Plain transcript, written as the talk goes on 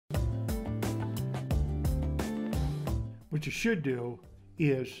what you should do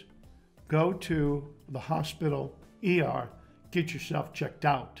is go to the hospital ER, get yourself checked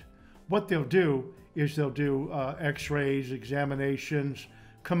out. What they'll do is they'll do x-rays, examinations,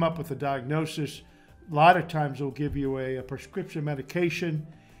 come up with a diagnosis. A lot of times they'll give you a prescription medication,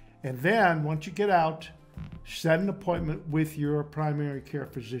 and then once you get out, set an appointment with your primary care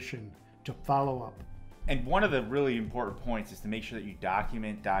physician to follow up. And one of the really important points is to make sure that you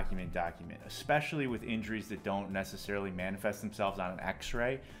document, especially with injuries that don't necessarily manifest themselves on an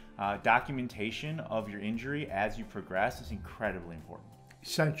x-ray. Documentation of your injury as you progress is incredibly important.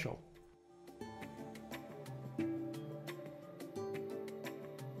 Essential.